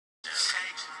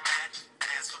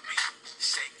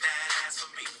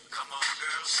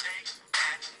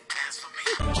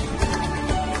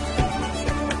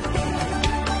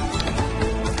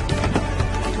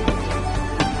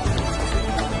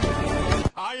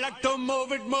like to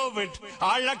move it, move it.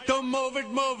 I like to move it,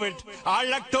 move it. I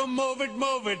like to move it,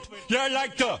 move it. You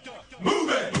like to move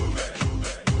it. Move it.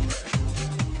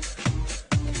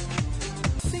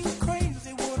 Seems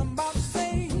crazy what I'm about to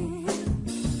say.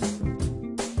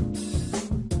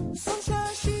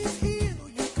 Sunshine, she's here.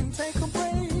 You can take a break.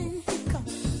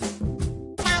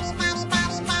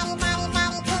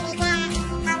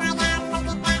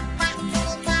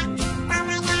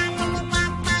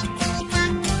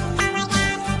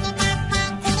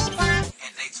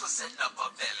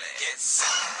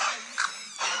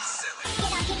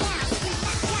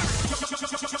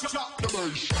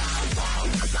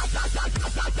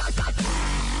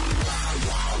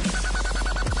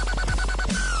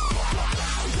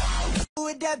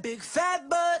 With that big fat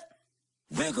butt,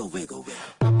 wiggle, wiggle, wiggle,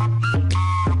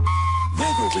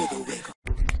 wiggle, wiggle, wiggle.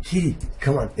 Kitty,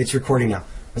 come on, it's recording now.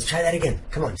 Let's try that again.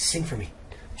 Come on, sing for me.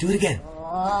 Do it again.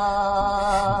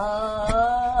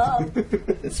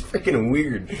 It's freaking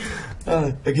weird.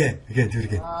 Again, do it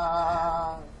again.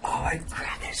 Oh, I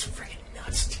grabbed that. It's freaking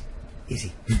nuts.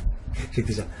 Easy. Check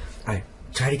this out. All right,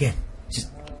 try it again.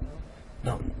 Just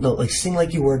no, like sing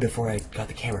like you were before I got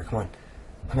the camera. Come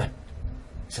on.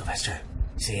 Sylvester,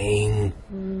 sing.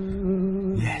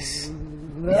 Yes.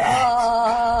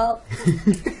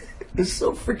 It's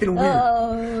so freaking weird.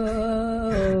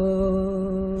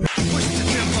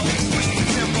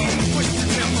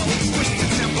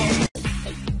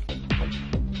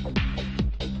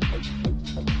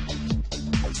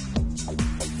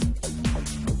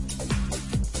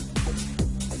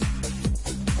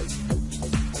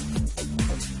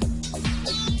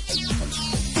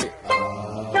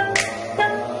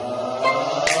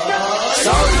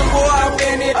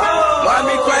 Why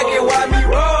me crack it, why me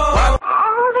roll?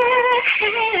 All that I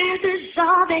have is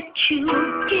all that you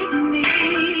give me.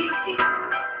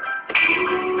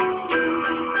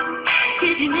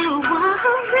 Did you never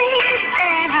worry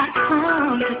that I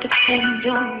come to depend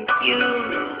on you?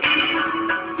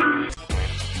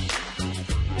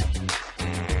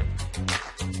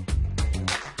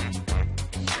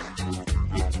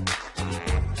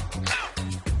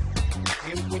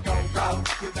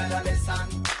 You better listen.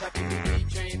 The PPP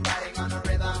train riding on a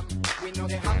rhythm. We know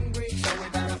they're hungry, so we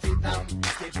better feed them.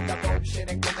 Skip the bullshit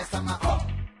and give me some up.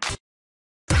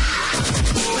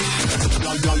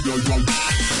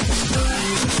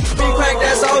 Me crack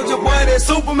that soldier boy, that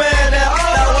Superman, that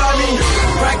why me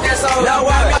crack that soldier. Now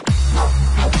why me?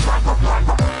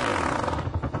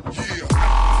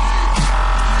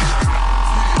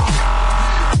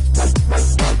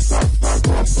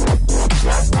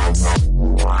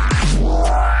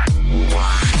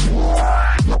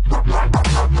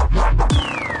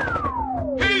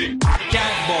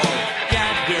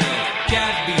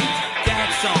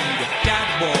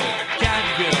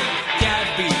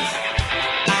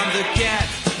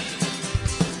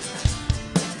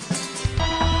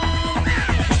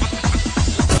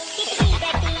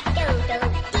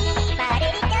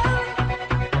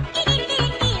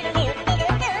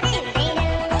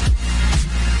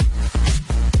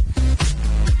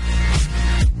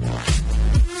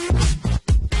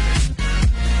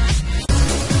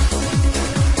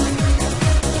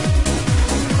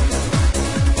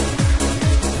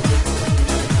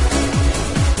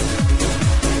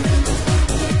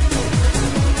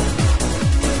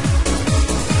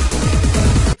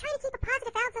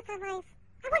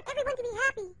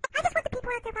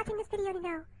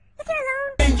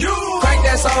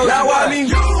 Now I mean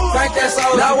you crank that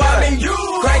soul. Now I mean you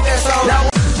crank that soul. Now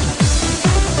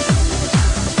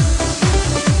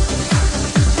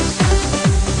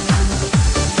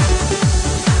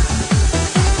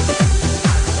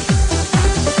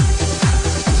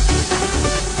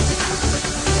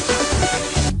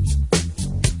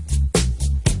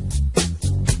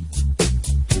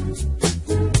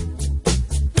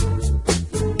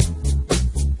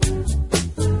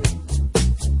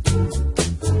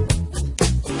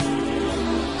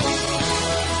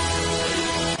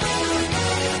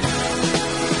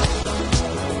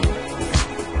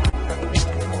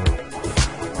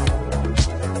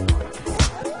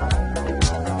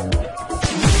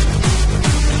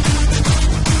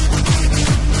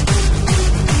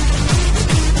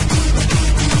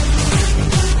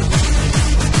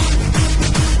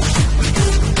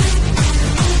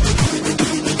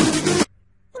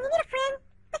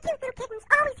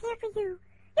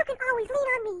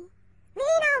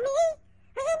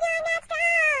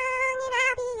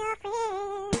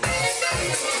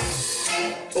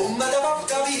Una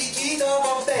porca picchita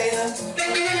va bene,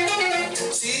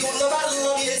 si con la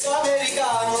palla